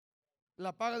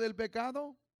La paga del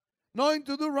pecado. Knowing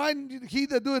to do right, he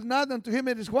that doeth not, unto him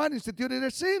it is what? Instituted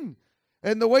as sin.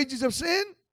 And the wages of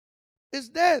sin is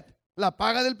death. La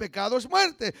paga del pecado es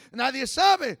muerte. Nadie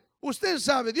sabe. Usted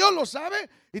sabe. Dios lo sabe.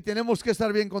 Y tenemos que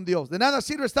estar bien con Dios. De nada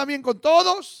sirve estar bien con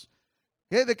todos.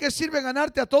 ¿De qué sirve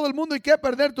ganarte a todo el mundo y qué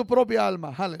perder tu propia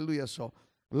alma? Aleluya.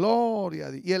 Gloria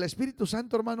a Dios. Y el Espíritu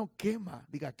Santo, hermano, quema.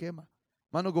 Diga, quema.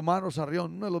 Hermano Gumaro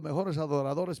Sarrión, uno de los mejores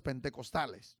adoradores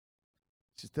pentecostales.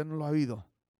 Si usted no lo ha oído,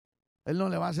 él no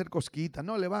le va a hacer cosquita,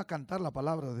 no le va a cantar la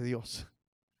palabra de Dios.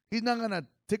 He's not going to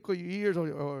tickle your ears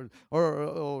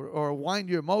or wind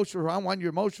your emotions or unwind your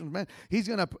emotions, man.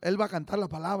 Él va a cantar la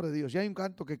palabra de Dios. Y hay un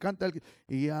canto que canta él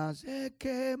y ya se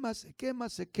quema, se quema,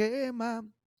 se quema.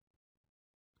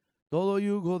 Todo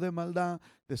yugo de maldad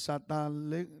desata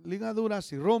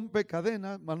ligaduras y rompe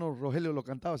cadenas. Hermano Rogelio lo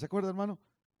cantaba, ¿se acuerda, hermano?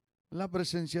 La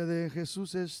presencia de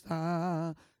Jesús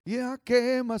está. Ya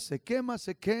quema, se quema,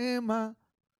 se quema.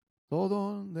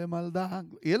 Todo de maldad.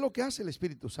 Y es lo que hace el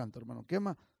Espíritu Santo, hermano.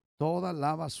 Quema toda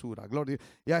la basura. Gloria.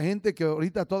 Y hay gente que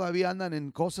ahorita todavía andan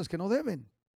en cosas que no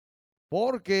deben.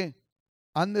 Porque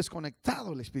han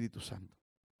desconectado el Espíritu Santo.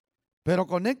 Pero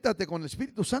conéctate con el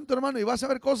Espíritu Santo, hermano, y vas a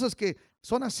ver cosas que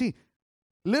son así.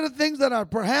 Little things that are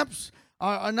perhaps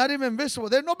are not even visible.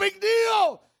 They're no big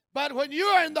deal. But when you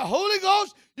are in the Holy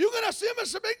Ghost, you're going to see them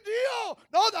as a big deal.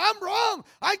 No, I'm wrong.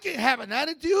 I can't have an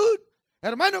attitude.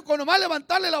 Hermano, con nomás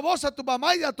levantarle la voz a tu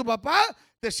mamá y a tu papá,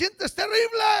 te sientes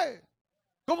terrible.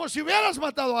 Como si hubieras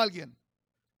matado a alguien.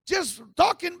 Just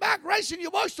talking back, raising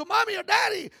your voice to mommy or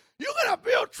daddy. You're going to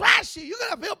feel trashy. You're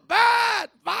going to feel bad,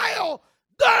 vile,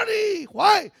 dirty.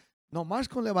 Why? Nomás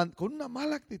con una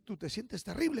mala actitud te sientes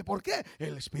terrible. ¿Por qué?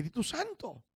 El Espíritu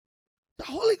Santo.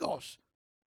 The Holy Ghost.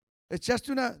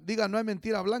 Echaste diga, no hay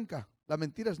mentira blanca. La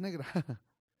mentira es negra.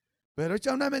 Pero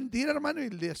echa una mentira, hermano, y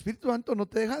el Espíritu Santo no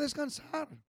te deja descansar.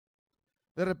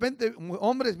 De repente,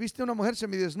 hombres, viste a una mujer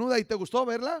semidesnuda y te gustó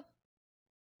verla.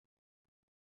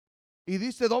 Y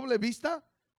diste doble vista.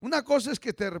 Una cosa es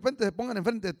que de repente se pongan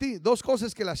enfrente de ti. Dos cosas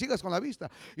es que la sigas con la vista.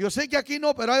 Yo sé que aquí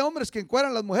no, pero hay hombres que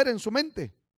encueran a las mujeres en su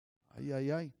mente. Ay, ay,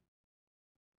 ay.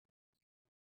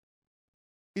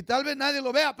 Y tal vez nadie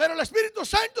lo vea, pero el Espíritu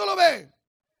Santo lo ve.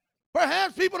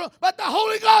 Perhaps people don't, but the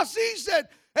Holy Ghost sees it.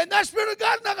 And that Spirit of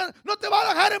God no te va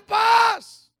a dejar en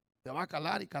paz. Te va a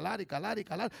calar y calar y calar y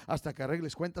calar hasta que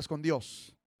arregles cuentas con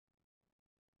Dios.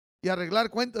 Y arreglar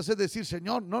cuentas es decir,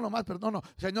 Señor, no nomás perdono.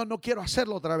 Señor, no quiero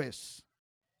hacerlo otra vez.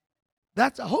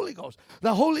 That's the Holy Ghost.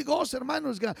 The Holy Ghost,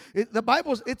 hermanos, the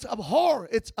Bible, it's abhor.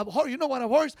 It's abhor. You know what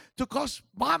abhor is? To cause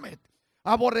vomit.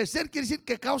 Aborrecer quiere decir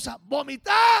que causa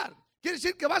vomitar. Quiere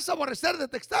decir que vas a aborrecer de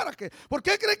textar. ¿Por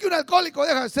qué cree que un alcohólico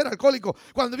deja de ser alcohólico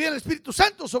cuando viene el Espíritu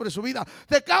Santo sobre su vida?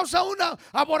 Te causa un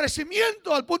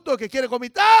aborrecimiento al punto de que quiere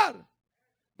vomitar.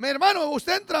 Mi hermano,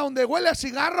 usted entra donde huele a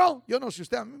cigarro. Yo no sé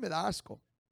usted, a mí me da asco.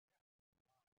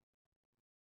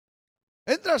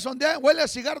 Entras donde huele a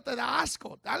cigarro, te da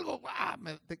asco. Algo,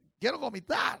 te quiero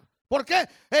vomitar. ¿Por qué?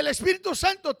 El Espíritu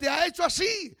Santo te ha hecho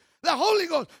así. The Holy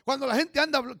Ghost. Cuando la gente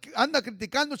anda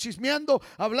criticando, chismeando,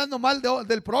 hablando mal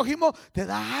del prójimo, te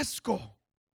da asco.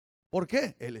 ¿Por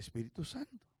qué? El Espíritu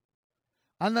Santo.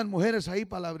 Andan mujeres ahí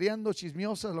palabreando,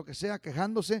 chismiosas, lo que sea,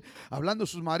 quejándose, hablando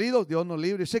de sus maridos. Dios nos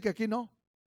libre. Sé que aquí no.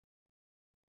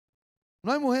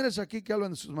 No hay mujeres aquí que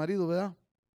hablan de sus maridos, ¿verdad?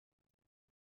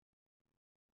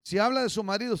 Si habla de su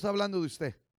marido, está hablando de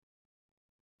usted.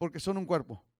 Porque son un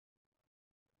cuerpo.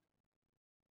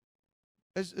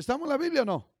 ¿Estamos en la Biblia o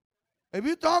no? If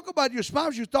you talk about your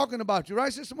spouse, you're talking about you,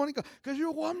 right, Sister Monica? Because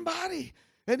you're one body.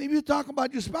 And if you talk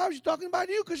about your spouse, you're talking about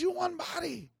you because you're one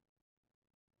body.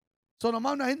 So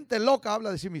nomás una gente loca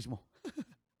habla de sí mismo.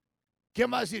 ¿Quién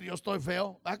va a decir yo estoy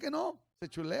feo? ¿Va que no? Se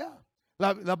chulea.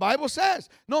 The Bible says,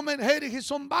 no man hated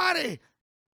his own body.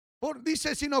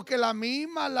 Dice, sino que la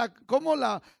mima, como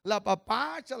la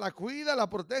papacha, la cuida, la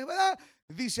protege, ¿verdad?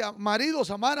 Dice,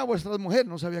 maridos, amar a vuestras mujeres.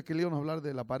 No sabía que le iban a hablar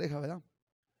de la pareja, ¿verdad?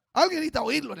 Alguien necesita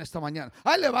oírlo en esta mañana.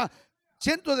 Ahí le va.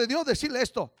 Siento de Dios decirle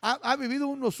esto. Ha vivido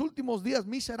unos últimos días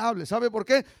miserables. ¿Sabe por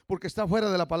qué? Porque está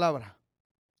fuera de la palabra.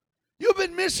 You've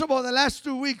been miserable the last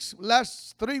 2 weeks,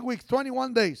 last 3 weeks,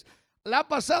 21 days. La ha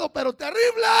pasado, pero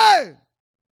terrible.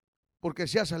 Porque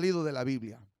se ha salido de la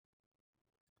Biblia.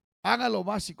 Haga lo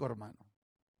básico, hermano.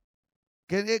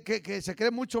 Que se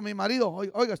cree mucho mi marido.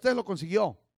 Oiga, usted lo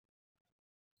consiguió.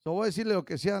 So voy a decirle lo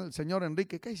que decía el señor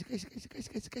Enrique.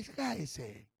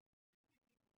 Cállese.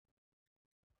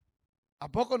 ¿A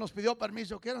poco nos pidió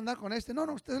permiso? ¿Quiere andar con este?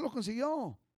 No, usted lo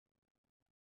consiguió.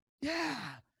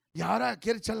 Yeah. Y ahora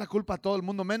quiere echar la culpa a todo el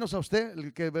mundo, menos a usted,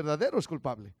 el que verdadero es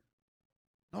culpable.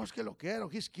 No, es que lo quiero.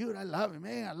 He's cute. I love him,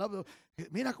 man. I love him.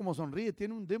 Mira cómo sonríe.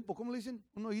 Tiene un dimple. ¿Cómo le dicen?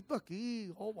 Un ojito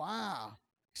aquí. Oh, wow.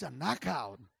 He's a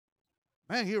knockout.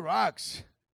 Man, he rocks.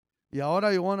 Y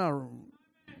ahora you want to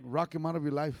rock him out of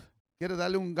your life. Quiere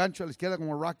darle un gancho a la izquierda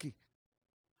como Rocky.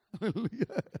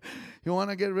 You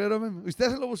want to get rid of him. Usted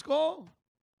se lo buscó.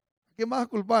 ¿Quién vas a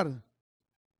culpar?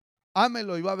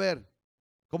 Ámelo y va a ver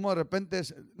cómo de repente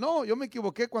es. No, yo me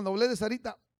equivoqué cuando hablé de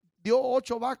Sarita. Dio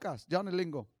 8 vacas, John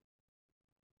Lingo.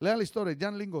 Lean la historia,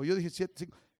 John Lingo. Yo dije 7.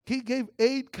 He gave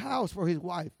 8 cows for his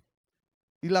wife.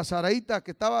 Y la Saraita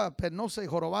que estaba penosa y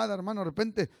jorobada, hermano, de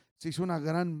repente se hizo una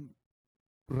gran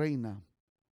reina.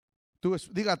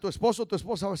 Diga, tu esposo o tu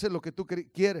esposa va a hacer lo que tú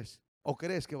quieres o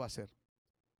crees que va a hacer.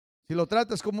 Si lo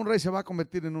tratas como un rey, se va a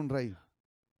convertir en un rey.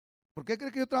 ¿Por qué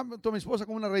crees que yo trato a mi esposa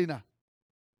como una reina?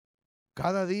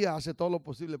 Cada día hace todo lo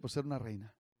posible por ser una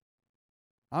reina.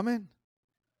 Amén.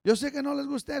 Yo sé que no les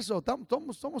gusta eso.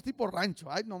 Somos tipo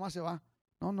rancho. Ay, nomás se va.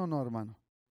 No, hermano.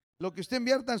 Lo que usted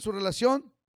invierta en su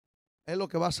relación es lo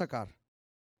que va a sacar.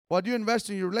 What you invest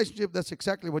in your relationship, that's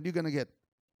exactly what you're going to get.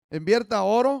 Invierta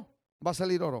oro, va a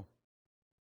salir oro.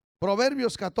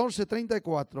 Proverbios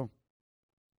 14:34.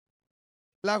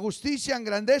 La justicia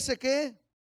engrandece ¿qué?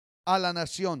 A la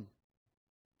nación,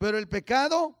 pero el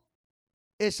pecado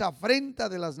es afrenta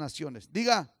de las naciones.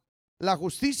 Diga, la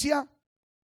justicia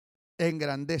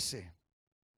engrandece.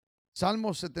 Salmo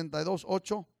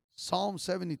 72:8. Psalm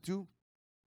 72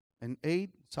 and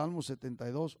 8. Salmo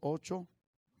 72:8.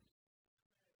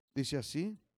 Dice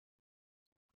así.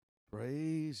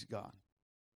 Praise God.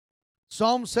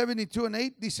 Psalm 72 and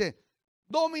 8 dice,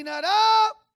 dominará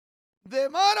de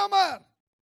mar a mar,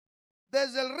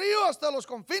 desde el río hasta los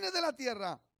confines de la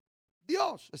tierra.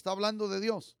 Dios, está hablando de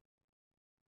Dios.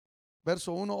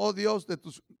 Verso 1, oh Dios de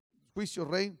tus juicios,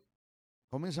 Rey.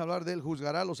 Comienza a hablar de él,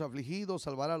 juzgará a los afligidos,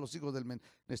 salvará a los hijos del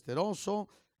menesteroso.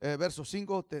 Verso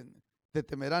 5, te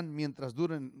temerán mientras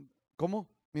duren, ¿cómo?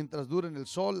 Mientras duren el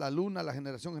sol, la luna, la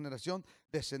generación,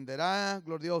 descenderá,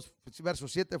 gloria a Dios. Verso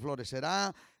 7,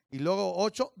 florecerá. Y luego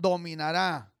 8,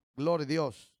 dominará, gloria a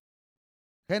Dios.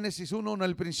 Génesis 1, en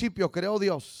el principio creó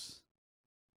Dios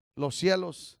los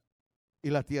cielos y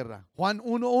la tierra. Juan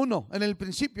 1:1, en el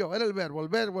principio era el verbo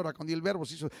era cuando el verbo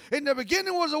se hizo. In the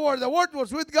beginning was the word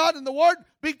was with God, and the word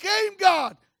became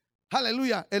God.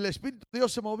 Aleluya, el Espíritu de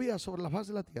Dios se movía sobre la faz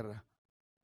de la tierra.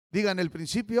 Diga, en el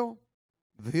principio,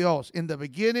 Dios. In the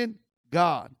beginning,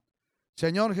 God.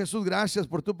 Señor Jesús, gracias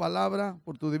por tu palabra,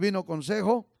 por tu divino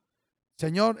consejo.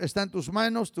 Señor, está en tus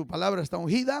manos, tu palabra está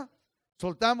ungida.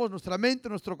 Soltamos nuestra mente,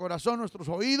 nuestro corazón, nuestros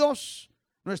oídos,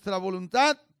 nuestra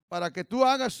voluntad, para que tú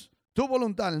hagas tu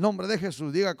voluntad en el nombre de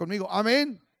Jesús. Diga conmigo,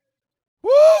 amén.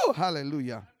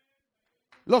 Aleluya.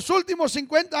 Los últimos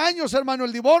 50 años, hermano,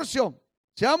 el divorcio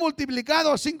se ha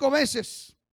multiplicado a 5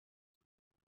 veces.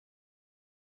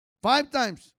 5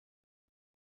 times.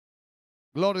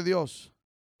 Gloria a Dios.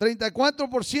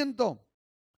 34%.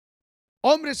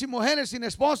 Hombres y mujeres sin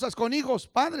esposas, con hijos,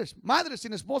 padres, madres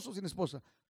sin esposos, sin esposa.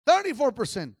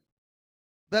 34%.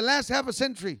 The last half a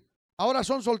century. Ahora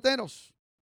son solteros.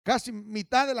 Casi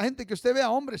mitad de la gente que usted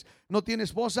vea, hombres, no tiene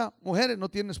esposa, mujeres no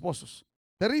tienen esposos.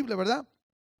 Terrible, ¿verdad?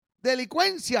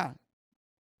 Delincuencia.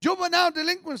 Juvenile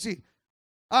delinquency.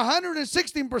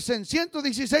 116%,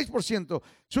 116%.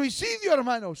 Suicidio,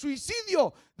 hermano,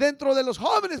 suicidio dentro de los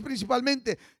jóvenes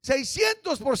principalmente,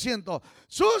 600%.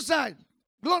 Suicide.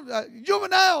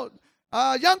 Juvenile,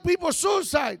 young people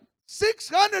suicide,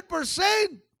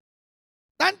 600%.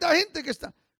 Tanta gente que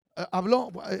está.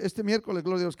 Habló este miércoles,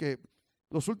 gloria a Dios, que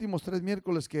los últimos 3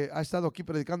 miércoles que ha estado aquí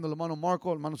predicando el hermano Marco,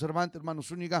 el hermano Cervantes, el hermano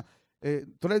Zúñiga,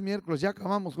 3 miércoles, ya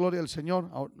acabamos, gloria al Señor.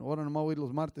 Ahora no me voy a ir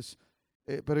los martes,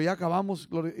 pero ya acabamos,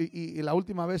 gloria, y la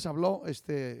última vez habló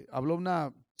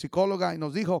una psicóloga y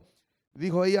nos dijo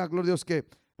ella, gloria a Dios, que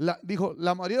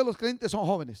la mayoría de los creyentes son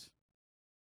jóvenes.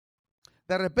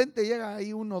 De repente llega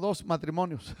ahí 1 o 2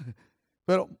 matrimonios,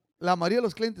 pero la mayoría de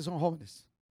los clientes son jóvenes.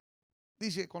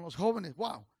 Dice, con los jóvenes,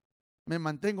 wow, me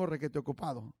mantengo requete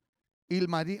ocupado. Y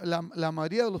la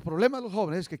mayoría de los problemas de los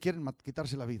jóvenes es que quieren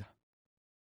quitarse la vida.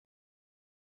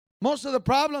 Most of the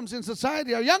problems in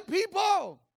society are young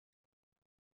people.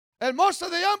 And most of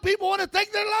the young people want to take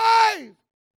their life.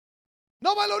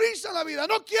 No valorizan la vida,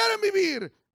 no quieren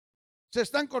vivir. Se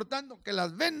están cortando que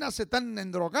las venas, se están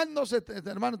endrogándose,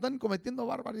 hermano, están cometiendo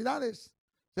barbaridades.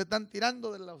 Se están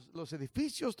tirando de los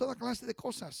edificios, toda clase de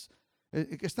cosas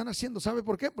que están haciendo. ¿Sabe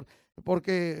por qué?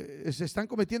 Porque se están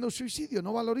cometiendo suicidio,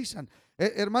 no valorizan.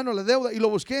 Hermano, la deuda, y lo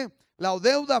busqué, la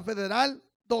deuda federal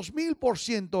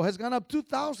 2000%, has gone up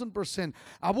 2000%.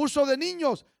 Abuso de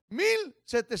niños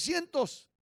 1700%,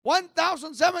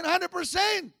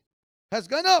 1700% has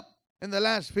gone up. in the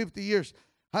last 50 years.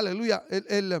 Aleluya.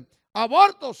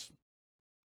 Abortos.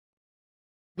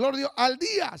 Gloria a Dios. Al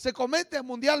día se comete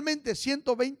mundialmente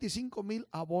 125,000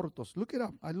 abortos. Look it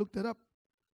up. I looked it up.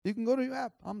 You can go to your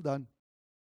app. I'm done.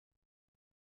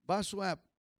 Va a su app.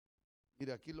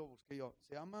 Mira, aquí lo busqué yo.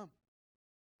 Se llama, I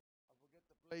forget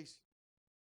the place.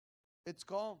 It's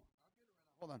called,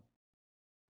 hold on.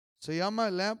 Se llama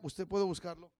el app, usted puede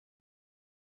buscarlo.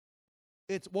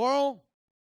 It's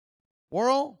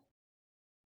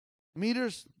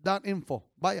worldmeters.info.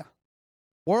 Vaya.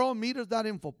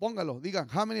 Worldmeters.info. Póngalo. Diga,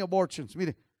 how many abortions?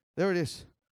 Mire, there it is.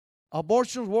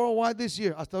 Abortions worldwide this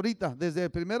year. Hasta ahorita, desde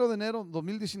el 1 de enero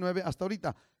 2019 hasta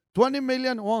ahorita.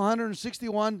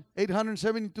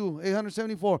 20,161,872,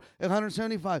 874,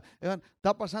 875.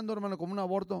 Está pasando, hermano, como un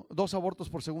aborto, 2 abortos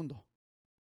por segundo.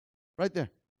 Right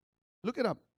there. Look it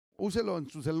up. Úselo en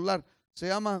su celular. Se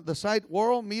llama the site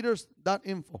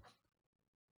worldmeters.info.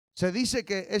 Se dice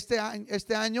que este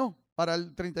año, para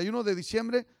el 31 de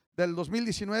diciembre del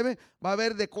 2019, va a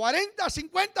haber de 40 a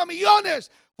 50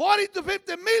 millones, 40 to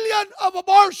 50 million of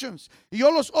abortions. Y yo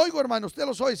los oigo, hermano, usted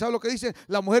los oye. ¿Sabe lo que dice?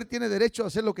 La mujer tiene derecho a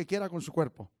hacer lo que quiera con su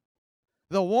cuerpo.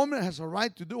 The woman has a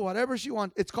right to do whatever she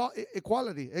wants. It's called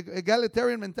equality,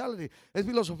 egalitarian mentality. Es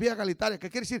filosofía egalitaria, que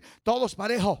quiere decir todos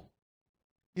parejos.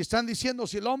 Y están diciendo,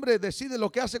 si el hombre decide lo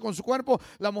que hace con su cuerpo,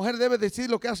 la mujer debe decidir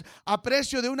lo que hace a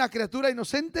precio de una criatura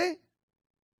inocente.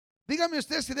 Dígame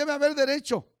usted si debe haber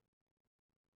derecho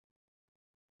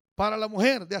para la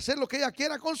mujer de hacer lo que ella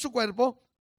quiera con su cuerpo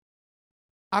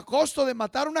a costo de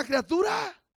matar a una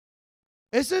criatura.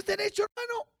 Ese es derecho,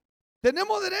 hermano.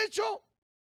 Tenemos derecho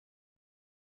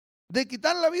de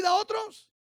quitar la vida a otros.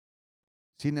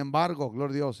 Sin embargo,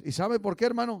 gloria a Dios. ¿Y sabe por qué,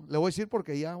 hermano? Le voy a decir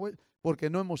porque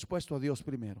no hemos puesto a Dios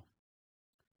primero.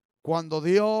 Cuando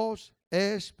Dios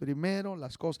es primero,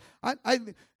 las cosas.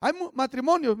 Hay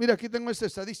matrimonios. Mira, aquí tengo esta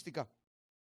estadística.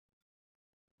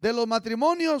 De los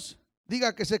matrimonios,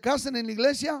 diga, que se casen en la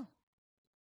iglesia,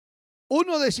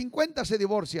 1 de 50 se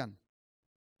divorcian.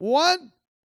 1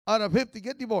 out of 50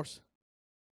 get divorced.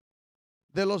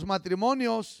 De los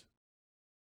matrimonios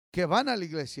que van a la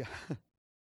iglesia,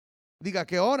 diga,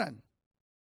 que oran,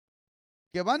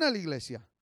 que van a la iglesia,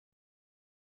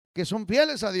 que son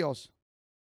fieles a Dios.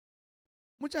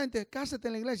 Mucha gente, cásate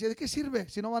en la iglesia. ¿De qué sirve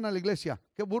si no van a la iglesia?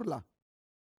 Qué burla.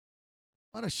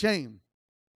 What a shame.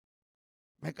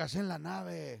 Me casé en la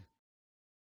nave.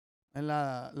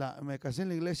 Me casé en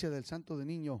la iglesia del Santo de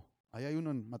Niño. Ahí hay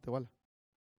uno en Matehuala.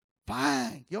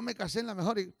 Fine, yo me casé en la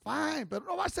mejor. Fine, pero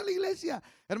no vas a la iglesia.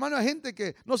 Hermano, hay gente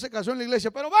que no se casó en la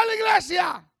iglesia, pero va a la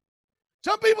iglesia.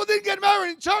 Some people didn't get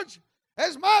married in church.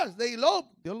 Es más, they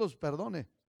eloped. Dios los perdone.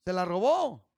 Se la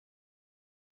robó.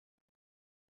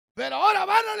 Pero ahora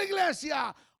van a la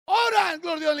iglesia. Oran,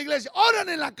 gloria a Dios, en la iglesia. Oran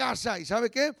en la casa. ¿Y sabe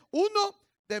qué? 1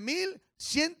 de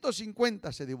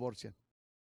 1,150 se divorcian.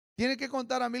 Tiene que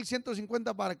contar a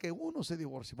 1,150 para que uno se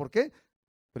divorcie. ¿Por qué?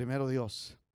 Primero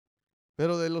Dios.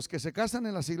 Pero de los que se casan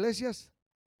en las iglesias,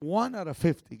 1 out of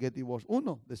 50 get divorced.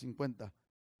 1 de 50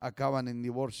 acaban en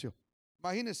divorcio.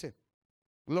 Imagínense,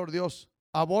 gloria a Dios,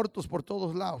 abortos por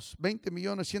todos lados.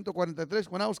 20,143,000.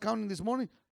 When I was counting this morning,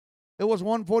 it was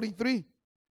 143.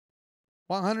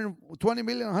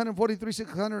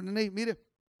 120,143,608. Mire,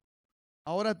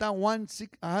 ahora está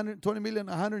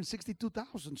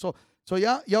 120,162,000. So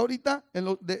ya ahorita,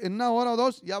 en una hora o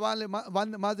dos, ya van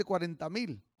más de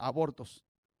 40,000 abortos.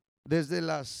 Desde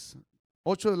las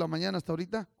 8 de la mañana hasta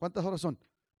ahorita, ¿cuántas horas son?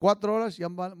 4 horas, ya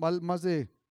van más de,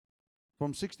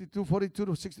 from 62, 42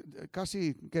 to 60,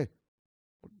 casi, ¿qué?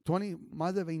 20,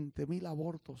 más de 20,000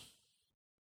 abortos.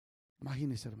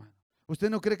 Imagínese, hermano. ¿Usted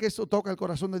no cree que eso toca el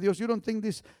corazón de Dios? You don't think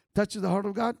this touches the heart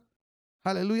of God?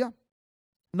 Aleluya.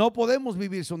 No podemos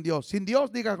vivir sin Dios. Sin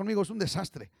Dios, diga conmigo, es un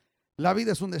desastre. La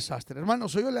vida es un desastre.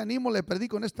 Hermanos, yo le animo, le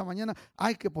predico en esta mañana,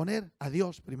 hay que poner a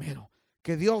Dios primero.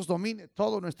 Que Dios domine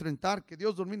todo nuestro entrar, que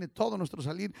Dios domine todo nuestro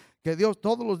salir, que Dios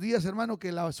todos los días, hermano,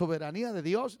 que la soberanía de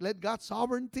Dios, let God's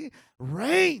sovereignty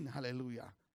reign.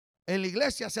 Aleluya. En la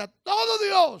iglesia sea todo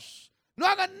Dios. No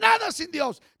hagan nada sin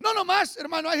Dios. No nomás,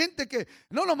 hermano, hay gente que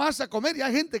no nomás a comer y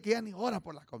hay gente que ya ni ora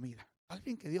por la comida.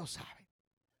 Alguien que Dios sabe.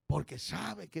 Porque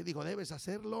sabe que dijo, debes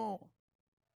hacerlo.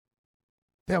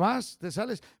 Te vas, te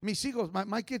sales. Mis hijos,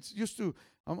 my kids used to,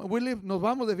 nos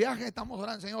vamos de viaje, estamos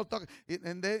orando, Señor, toque.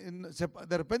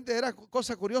 De repente era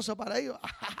cosa curiosa para ellos.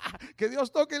 Que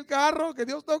Dios toque el carro, que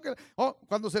Dios toque.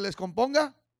 Cuando se les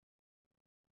componga.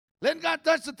 Let God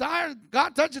touch the tire,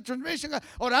 God touch the transmission.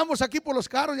 Oramos aquí por los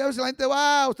carros y a veces la gente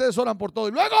va, ustedes oran por todo.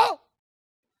 Y luego,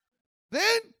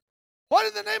 then, what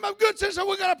in the name of good citizen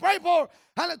we're going to pray for?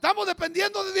 Estamos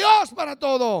dependiendo de Dios para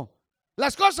todo.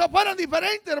 las cosas fueran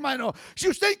diferentes, hermano. Si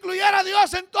usted incluyera a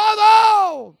Dios en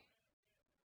todo.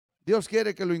 Dios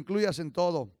quiere que lo incluyas en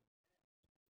todo.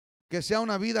 Que sea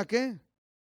una vida, ¿qué?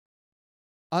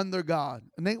 Under God.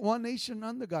 One nation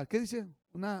under God. ¿Qué dice?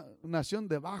 Una nación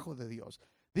debajo de Dios.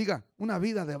 Diga, una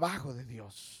vida debajo de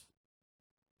Dios.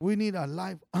 We need a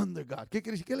life under God. ¿Qué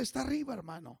quiere decir? Que Él está arriba,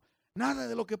 hermano. Nada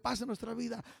de lo que pasa en nuestra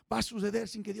vida va a suceder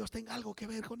sin que Dios tenga algo que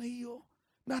ver con ello.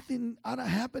 Nothing ought to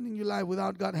happen in your life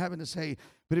without God having to say. En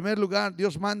primer lugar,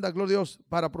 Dios manda, gloria a Dios,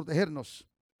 para protegernos.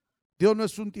 Dios no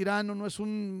es un tirano, no es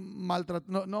un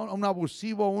maltratador, no, un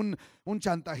abusivo, un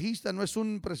chantajista, no es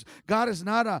un... God is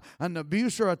not an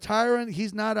abuser, a tyrant,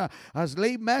 He's not a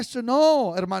slave master.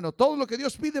 No, hermano, todo lo que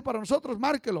Dios pide para nosotros,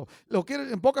 márquelo. Lo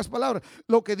quiere en pocas palabras.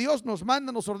 Lo que Dios nos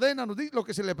manda, nos ordena, nos dice, lo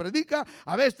que se le predica,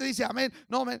 a veces te dice amén.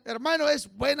 No, hermano,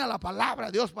 es buena la palabra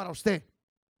de Dios para usted.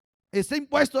 Está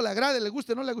impuesto, le agrade, le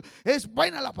guste, no le guste. Es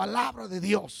buena la palabra de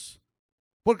Dios.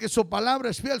 Porque su palabra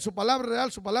es fiel, su palabra es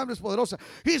real, su palabra es poderosa.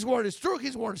 His word is true,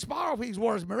 His word is powerful, His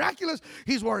word is miraculous,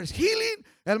 His word is healing.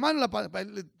 Hermano,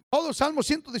 todo Salmo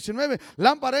 119,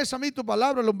 lámpara es a mí tu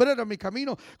palabra, lumbrera mi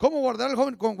camino. ¿Cómo guardar el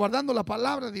joven? Guardando la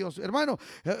palabra de Dios. Hermano,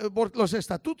 por los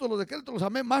estatutos, los decretos, los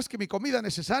amé más que mi comida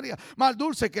necesaria, más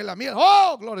dulce que la miel.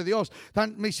 Oh, gloria a Dios.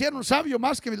 Me hicieron sabio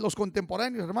más que los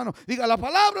contemporáneos, hermano. Diga, la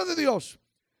palabra de Dios.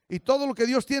 Y todo lo que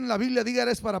Dios tiene en la Biblia, diga,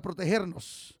 es para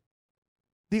protegernos.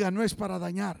 Diga, no es para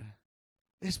dañar,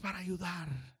 es para ayudar.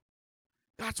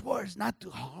 God's word is not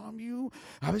to harm you.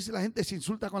 A veces la gente se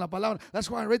insulta con la palabra. That's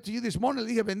why I read to you this morning. Le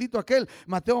dije, bendito aquel,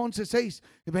 Mateo 11:6.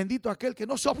 Bendito aquel que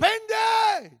no se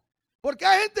ofende. Porque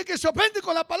hay gente que se ofende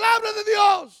con la palabra de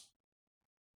Dios.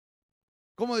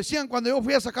 Como decían cuando yo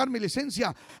fui a sacar mi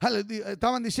licencia,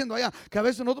 estaban diciendo allá que a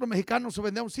veces nosotros mexicanos nos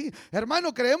ofendemos. Sí,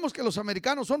 hermano, creemos que los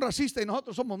americanos son racistas y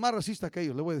nosotros somos más racistas que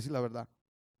ellos. Le voy a decir la verdad.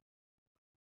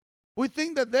 We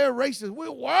think that they're racist. We're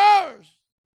worse.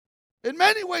 In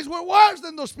many ways, we're worse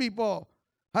than those people.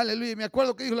 Aleluya. Me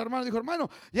acuerdo que dijo el hermano,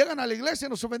 llegan a la iglesia,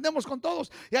 nos ofendemos con todos.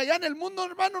 Y allá en el mundo,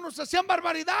 hermano, nos hacían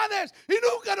barbaridades y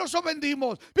nunca nos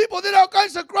ofendimos. People did all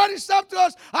kinds of cruddy stuff to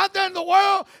us out there in the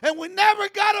world and we never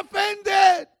got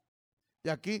offended. Y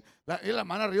aquí, la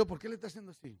hermana rió, ¿por qué le está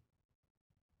haciendo así?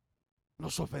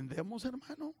 ¿Nos ofendemos,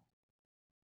 hermano?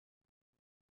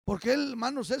 ¿Por qué el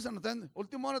hermano César no está?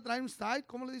 Último hora trae un side,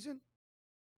 ¿cómo le dicen?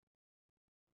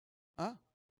 ¿Ah?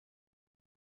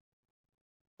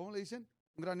 ¿Cómo le dicen?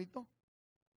 ¿Un granito?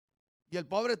 Y el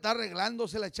pobre está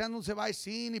arreglándose, echándose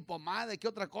vaicín y pomada y qué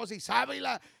otra cosa, y sabe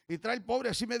y trae el pobre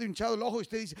así medio hinchado el ojo, y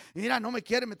usted dice, mira, no me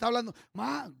quiere, me está hablando.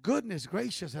 My goodness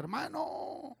gracious,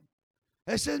 hermano.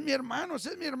 Ese es mi hermano,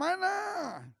 esa es mi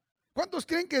hermana. ¿Cuántos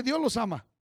creen que Dios los ama?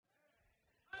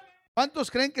 ¿Cuántos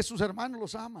creen que sus hermanos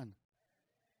los aman?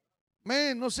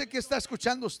 Man, no sé qué está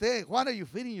escuchando usted. What are you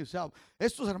feeding yourself?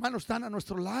 Estos hermanos están a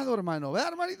nuestro lado, hermano.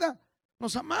 ¿Verdad, hermanita?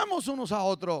 Nos amamos unos a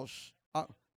otros.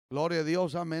 Gloria a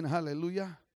Dios, amén,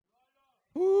 aleluya.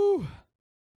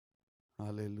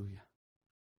 Aleluya.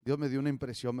 Dios me dio una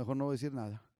impresión, mejor no voy a decir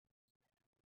nada.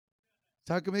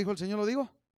 ¿Sabe qué me dijo el Señor? Lo digo.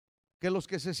 Que los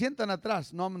que se sientan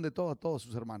atrás no amen de todo a todos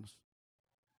sus hermanos.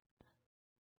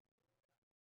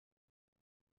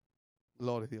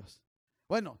 Gloria a Dios.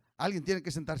 Bueno, alguien tiene que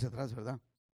sentarse atrás, ¿verdad?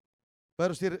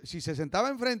 Pero si se sentaba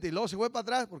enfrente y luego se fue para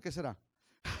atrás, ¿por qué será?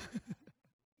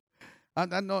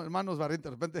 No, hermanos barrientos,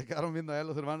 de repente quedaron viendo allá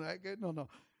los hermanos.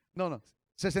 No.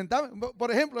 Se sentaban, por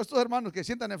ejemplo, estos hermanos que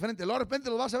sientan enfrente, luego de repente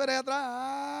los vas a ver allá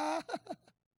atrás.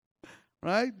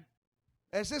 Right?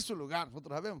 Ese es su lugar,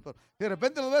 nosotros sabemos. Pero de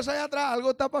repente los ves allá atrás,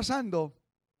 algo está pasando.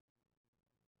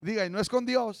 Diga, y no es con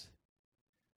Dios,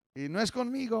 y no es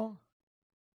conmigo.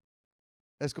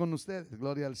 Es con ustedes,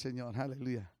 gloria al Señor,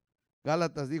 aleluya.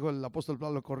 Gálatas dijo el apóstol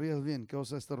Pablo, corrías bien, que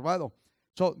os ha estorbado.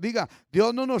 Diga,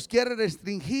 Dios no nos quiere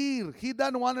restringir. He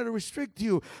doesn't want to restrict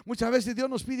you. Muchas veces Dios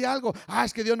nos pide algo.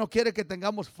 Es que Dios no quiere que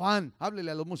tengamos fun.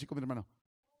 Háblele a los músicos, mi hermano.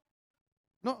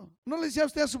 No le decía a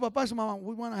usted a su papá y a su mamá,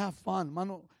 we want to have fun,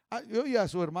 hermano. Yo y a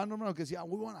su hermano que decía,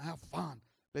 we want to have fun.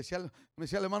 Me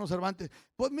decía el hermano Cervantes,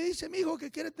 pues me dice mi hijo que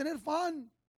quiere tener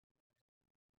fun.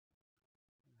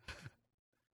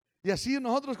 Y así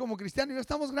nosotros como cristianos ya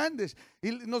estamos grandes y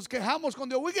nos quejamos con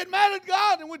Dios. We get mad at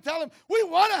God and we tell him, we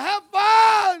want to have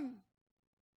fun.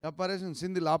 Ya aparecen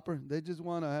Cindy Lauper. They just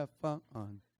want to have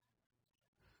fun.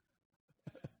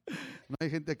 No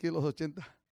hay gente aquí de los 80.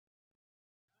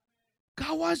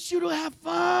 God wants you to have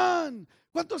fun.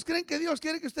 ¿Cuántos creen que Dios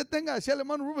quiere que usted tenga? Decía el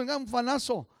hermano Rubén, un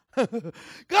fanazo.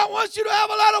 God wants you to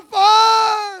have a lot of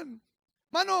fun.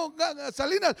 Hermano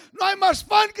Salinas, no hay más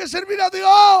fun que servir a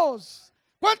Dios.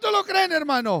 ¿Cuántos lo creen,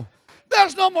 hermano?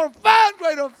 There's no more fun,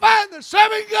 greater fun than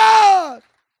serving God.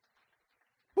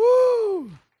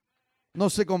 No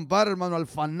se compara, hermano, al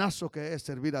fanazo que es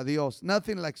servir a Dios.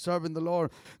 Nothing like serving the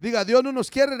Lord. Diga, Dios no nos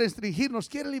quiere restringir, nos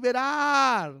quiere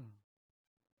liberar.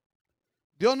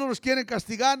 Dios no nos quiere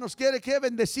castigar, nos quiere que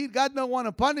bendecir. God don't want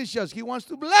to punish us. He wants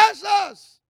to bless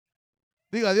us.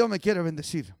 Diga, Dios me quiere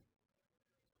bendecir.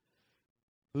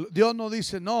 Dios no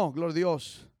dice no, gloria a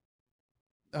Dios.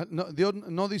 No, Dios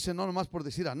no dice no nomás por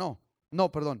decir no. No,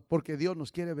 perdón, porque Dios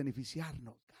nos quiere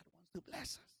beneficiarnos. God wants to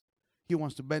bless us. He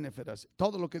wants to benefit us.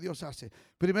 Todo lo que Dios hace.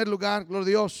 En primer lugar, gloria a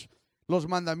Dios, los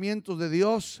mandamientos de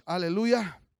Dios,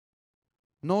 aleluya,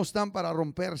 no están para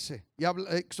romperse. Y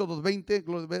habla Éxodo 20,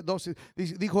 12,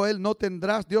 dijo él, no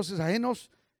tendrás dioses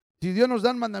ajenos. Si Dios nos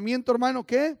da un mandamiento, hermano,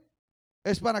 ¿qué?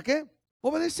 ¿Es para qué?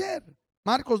 Obedecer.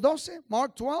 Marcos 12,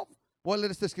 Mark 12. Voy a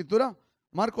leer esta escritura.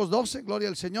 Marcos 12, gloria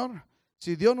al Señor.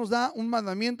 Si Dios nos da un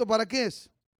mandamiento, ¿para qué es?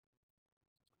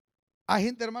 Hay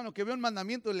gente, hermano, que ve un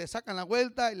mandamiento y le sacan la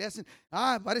vuelta y le hacen,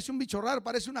 parece un bicho raro,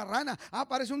 parece una rana,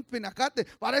 parece un pinacate,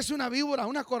 parece una víbora,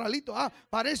 una coralito,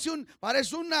 parece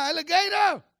una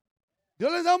alligator.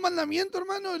 Dios les da un mandamiento,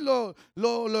 hermano, y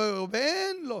lo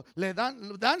ven, le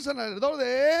danzan alrededor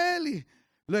de él y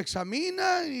lo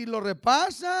examinan y lo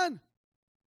repasan.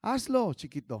 Hazlo,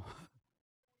 chiquito.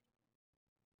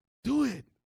 Do it.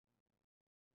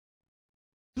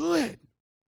 Do it.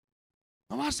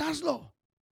 Nomás hazlo.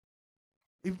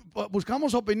 Y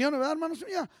buscamos opiniones, ¿verdad, hermanos?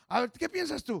 Mira, a ver, ¿qué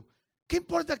piensas tú? ¿Qué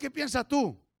importa qué piensas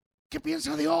tú? ¿Qué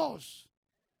piensa Dios?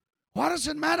 What does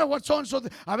it matter what's on? So,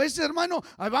 a veces, hermano,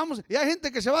 ahí vamos, y hay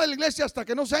gente que se va de la iglesia hasta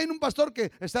que no sea un pastor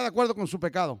que está de acuerdo con su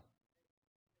pecado.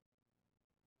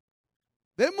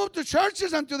 They move to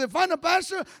churches until they find a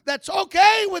pastor that's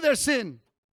okay with their sin.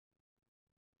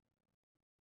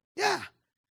 Yeah.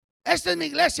 Esta es mi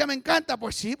iglesia, me encanta.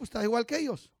 Pues sí, pues está igual que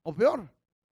ellos, o peor.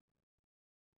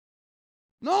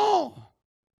 No,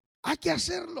 hay que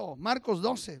hacerlo. Marcos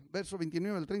 12, verso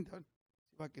 29 al 30.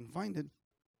 If I can find it.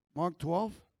 Mark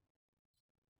 12,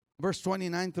 verse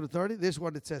 29 through 30. This is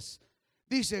what it says.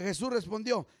 Dice, Jesús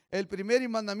respondió, el primer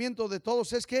mandamiento de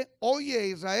todos es que, oye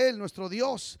Israel, nuestro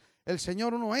Dios, el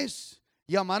Señor uno es.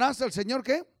 Y amarás al Señor,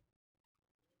 ¿qué?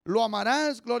 Lo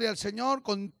amarás, gloria al Señor,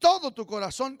 con todo tu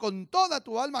corazón, con toda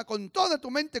tu alma, con toda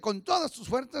tu mente, con todas tus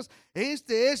fuerzas.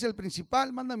 Este es el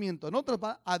principal mandamiento. En otras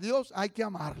palabras, a Dios hay que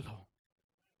amarlo.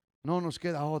 No nos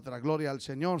queda otra, gloria al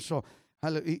Señor.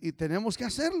 Y tenemos que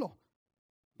hacerlo.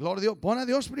 Gloria a Dios, pon a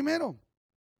Dios primero.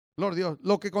 Gloria a Dios.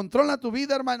 Lo que controla tu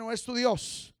vida, hermano, es tu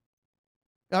Dios.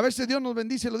 A veces Dios nos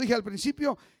bendice, lo dije al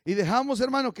principio, y dejamos,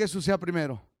 hermano, que eso sea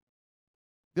primero.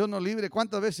 Dios nos libre.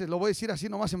 ¿Cuántas veces? Lo voy a decir así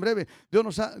nomás en breve.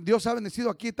 Dios ha bendecido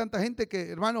aquí tanta gente que,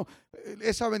 hermano,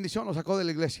 esa bendición nos sacó de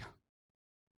la iglesia.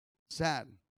 Sad.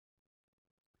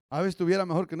 A veces estuviera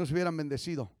mejor que no se hubieran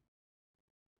bendecido.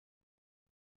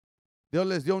 Dios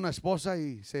les dio una esposa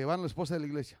y se llevaron la esposa de la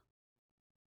iglesia.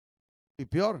 Y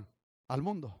peor, al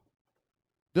mundo.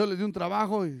 Dios les dio un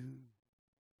trabajo y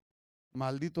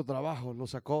maldito trabajo lo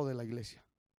sacó de la iglesia.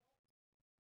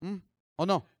 ¿O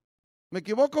no? ¿Me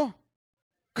equivoco?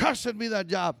 Cursed be that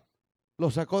job. Lo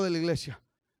sacó de la iglesia.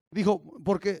 Dijo,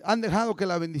 porque han dejado que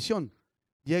la bendición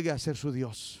llegue a ser su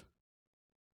Dios.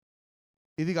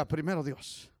 Y diga, primero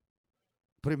Dios.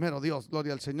 Primero Dios,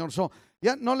 gloria al Señor.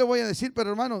 Ya no le voy a decir, pero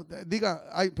hermano, diga,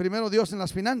 hay primero Dios en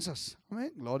las finanzas.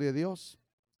 Amén. Gloria a Dios.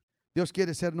 Dios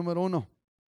quiere ser número uno.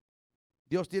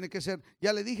 Dios tiene que ser,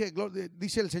 ya le dije,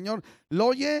 dice el Señor,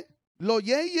 lo yeye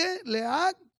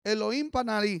lead Elohim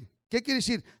panari. ¿Qué quiere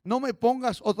decir? No me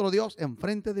pongas otro Dios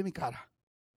enfrente de mi cara.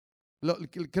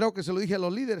 Creo que se lo dije a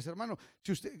los líderes, hermano.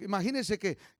 Si usted, imagínense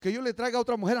que yo le traiga a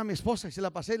otra mujer a mi esposa y se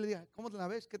la pasé y le diga, ¿cómo te la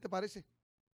ves? ¿Qué te parece?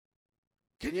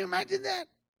 Can you imagine that?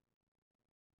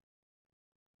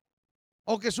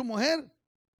 O que su mujer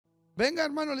venga,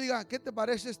 hermano, y le diga, ¿qué te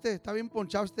parece está bien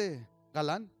ponchado este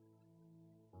galán?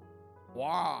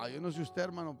 Wow, yo no sé usted,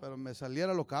 hermano, pero me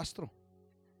saliera lo Castro.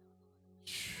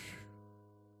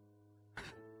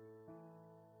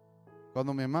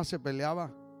 Cuando mi mamá se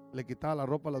peleaba, le quitaba la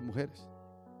ropa a las mujeres,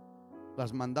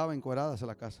 las mandaba encueradas a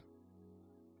la casa.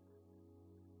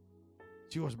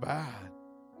 She was bad.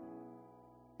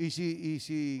 Y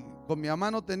si con mi mamá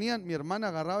no tenían, mi hermana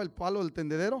agarraba el palo del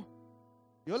tendedero.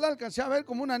 Yo la alcancé a ver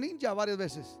como una ninja varias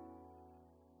veces.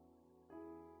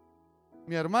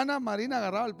 Mi hermana Marina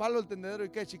agarraba el palo del tendedero y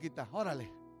qué, chiquita,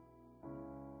 órale.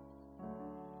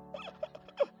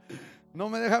 No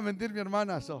me deja mentir mi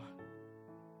hermana.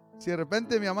 Si de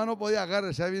repente mi mamá no podía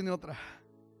agarrarse, ahí viene otra.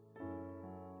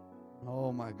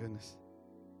 Oh my goodness.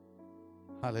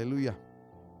 Aleluya.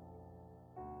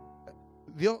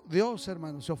 Dios,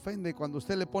 hermano, se ofende cuando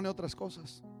usted le pone otras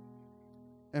cosas.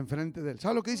 enfrente de él.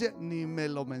 ¿Sabe lo que dice? Ni me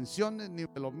lo menciones, ni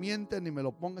me lo mientes, ni me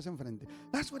lo pongas enfrente.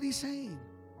 That's what he's saying.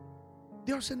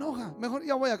 Dios se enoja. Mejor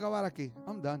ya voy a acabar aquí.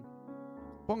 I'm done.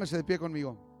 Póngase de pie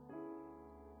conmigo.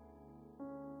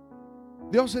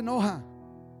 Dios se enoja.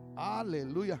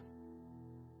 Aleluya.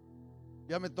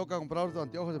 Ya me toca comprar otros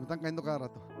anteojos, se me están cayendo cada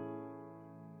rato.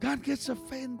 God gets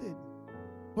offended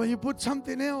when you put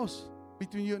something else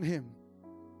between you and him.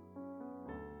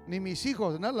 Ni mis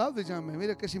hijos, no love this young man.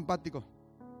 Mire qué simpático.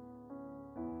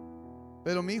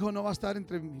 Pero mi hijo no va a estar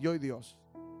entre yo y Dios.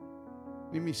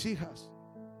 Ni mis hijas.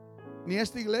 Ni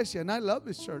esta iglesia. And I love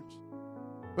this church.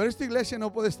 Pero esta iglesia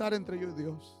no puede estar entre yo y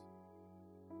Dios.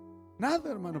 Nada,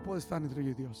 hermano, puede estar entre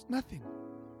yo y Dios. Nothing.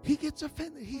 He gets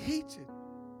offended. He hates it.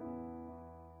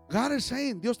 God is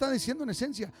saying, Dios está diciendo en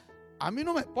esencia, a mí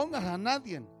no me pongas a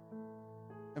nadie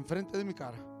enfrente de mi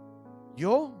cara.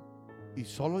 Yo y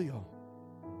solo yo.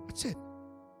 That's it.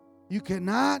 You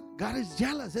cannot. God is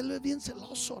jealous. Él es bien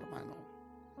celoso, hermano.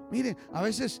 Mire, a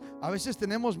veces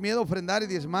tenemos miedo a ofrendar y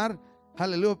diezmar.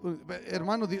 Aleluya,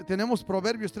 hermano, tenemos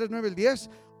Proverbios 3, 9 y 10.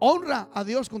 Honra a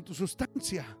Dios con tu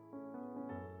sustancia.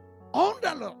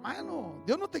 Hónralo, hermano.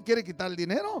 Dios no te quiere quitar el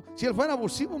dinero. Si Él fuera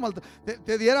abusivo,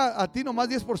 te diera a ti nomás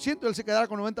 10%, Él se quedara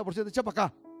con 90%. Echa para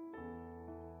acá.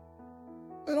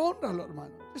 Pero honralo,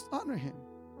 hermano. Just honor Him.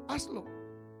 Hazlo.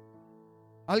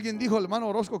 Alguien dijo, el hermano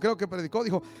Orozco creo que predicó,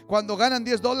 dijo, cuando ganan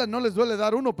 $10 no les duele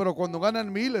dar uno, pero cuando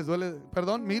ganan 1,000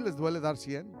 les duele dar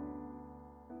 100.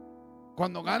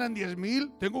 Cuando ganan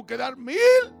 10,000 tengo que dar 1,000.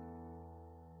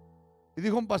 Y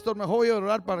dijo un pastor, mejor voy a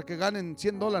orar para que ganen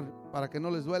 $100 para que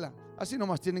no les duela. Así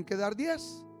nomás tienen que dar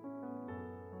 10.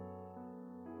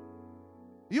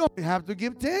 You only have to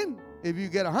give 10 if you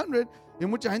get 100. Y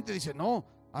mucha gente dice, no,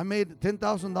 I made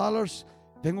 $10,000,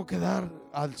 tengo que dar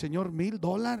al Señor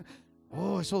 $1,000.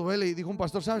 Oh, eso duele. Y dijo un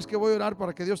pastor, ¿sabes qué? Voy a orar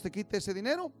para que Dios te quite ese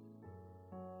dinero,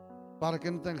 para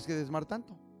que no tengas que diezmar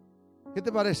tanto. ¿Qué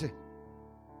te parece?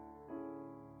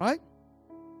 Right?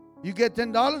 You get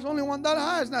 $10, only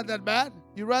 $1. It's not that bad.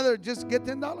 You rather just get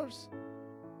 $10.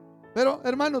 Pero,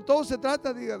 hermano, todo se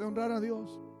trata, diga, de honrar a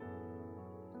Dios.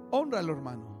 Hónralo,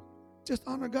 hermano. Just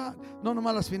honor God. No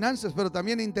nomás las finanzas, pero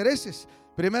también intereses.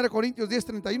 1 Corintios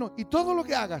 10:31. Y todo lo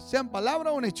que hagas, sea en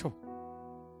palabra o en hecho.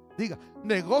 Diga,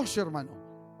 negocio, hermano,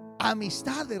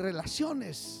 amistades,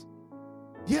 relaciones,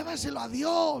 llévaselo a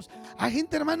Dios. Hay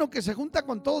gente, hermano, que se junta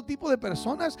con todo tipo de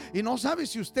personas y no sabe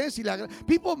si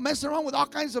people mess around with all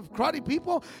kinds of cruddy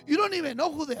people. You don't even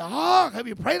know who they are. Have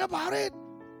you prayed about it?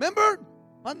 Remember,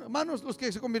 hermanos, los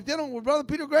que se convirtieron with Brother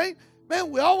Peter Gray,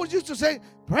 man, we always used to say,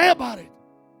 pray about it.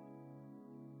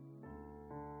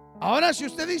 Ahora, si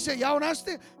usted dice, ¿ya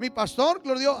oraste? Mi pastor,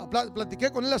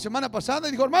 platiqué con él la semana pasada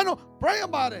y dijo, hermano, pray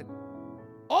about it.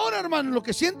 Ora, hermano, lo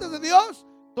que sientes de Dios.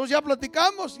 Entonces ya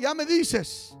platicamos, ya me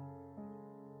dices.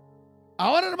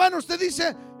 Ahora, hermano, usted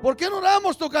dice, ¿por qué no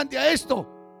oramos tocante a esto?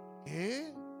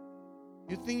 ¿Qué?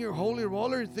 You think you're holy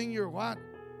roller? You think you're what?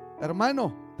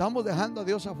 Hermano, estamos dejando a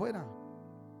Dios afuera.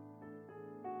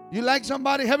 You like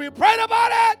somebody? Have you prayed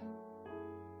about it?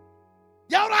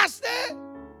 ¿Ya oraste?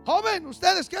 Joven,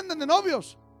 ustedes que andan de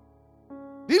novios,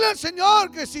 dile al Señor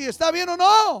que si está bien o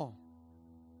no.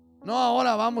 No,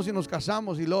 ahora vamos y nos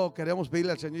casamos y luego queremos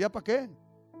pedirle al Señor. ¿Ya para qué?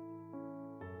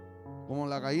 Como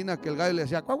la gallina que el gallo le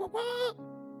decía, cuá, cuá, cuá.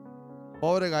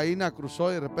 Pobre gallina cruzó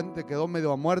y de repente quedó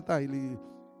medio muerta y le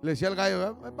decía al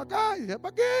gallo, ven para acá. Y decía,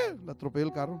 ¿para qué? Le atropelló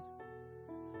el carro.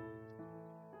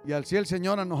 Y al sí el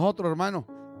Señor a nosotros, hermano.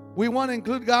 We want to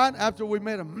include God after we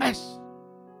made a mess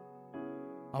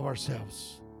of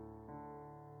ourselves.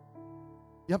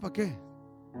 ¿Ya para qué?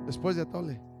 Después de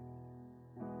atole.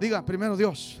 Diga, primero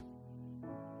Dios.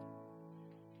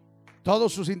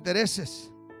 Todos sus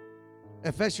intereses.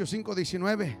 Efesios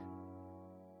 5:19.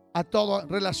 A todo,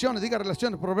 relaciones, diga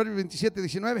relaciones. Proverbios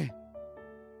 27:19.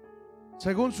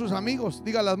 Según sus amigos,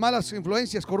 diga, las malas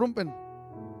influencias corrompen.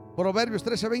 Proverbios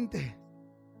 13:20.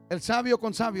 El sabio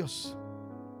con sabios.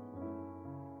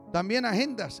 También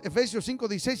agendas, Efesios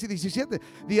 5:16 y 17.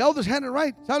 The elders had it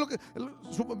right. ¿Sabe lo que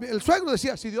el suegro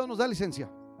decía? Si Dios nos da licencia,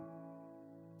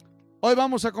 hoy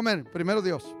vamos a comer, primero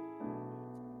Dios.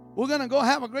 We're gonna go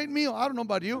have a great meal. I don't know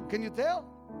about you. Can you tell?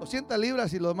 200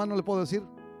 libras y lo demás no le puedo decir.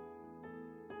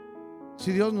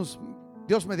 Si Dios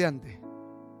mediante.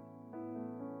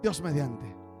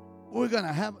 We're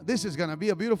gonna have, this is gonna be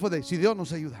a beautiful day. Si Dios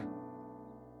nos ayuda.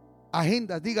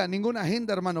 Agendas, diga, ninguna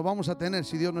agenda, hermano, vamos a tener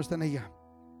si Dios no está en ella.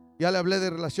 Ya le hablé de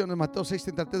relaciones, Mateo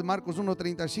 6:33, Marcos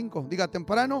 1:35. Diga,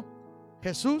 temprano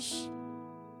Jesús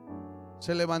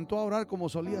se levantó a orar como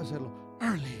solía hacerlo.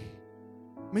 Early.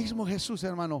 Mismo Jesús,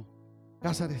 hermano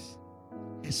Cázares.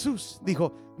 Jesús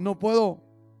dijo, no puedo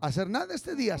hacer nada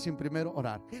este día sin primero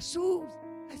orar. Jesús,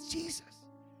 es Jesus.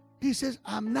 He says,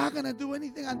 I'm not going to do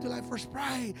anything until I first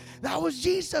pray. That was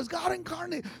Jesus, God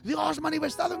incarnate. Dios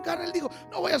manifestado en carne. Él dijo,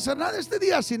 no voy a hacer nada este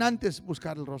día sin antes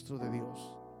buscar el rostro de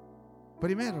Dios.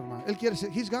 Primero, hermano. Él quiere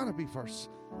ser, He's going to be first.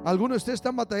 Algunos de ustedes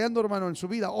están batallando, hermano, en su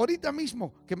vida. Ahorita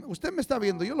mismo, que usted me está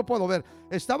viendo, yo lo puedo ver.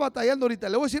 Está batallando ahorita.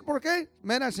 Le voy a decir por qué.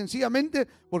 Mira, sencillamente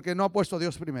porque no ha puesto a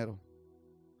Dios primero.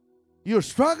 You're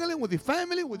struggling with your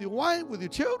family, with your wife, with your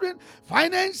children,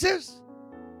 finances.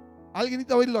 Alguien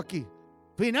necesita oírlo aquí.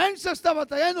 Finanzas está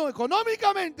batallando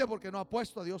económicamente porque no ha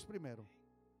puesto a Dios primero.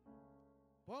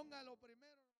 Póngalo primero.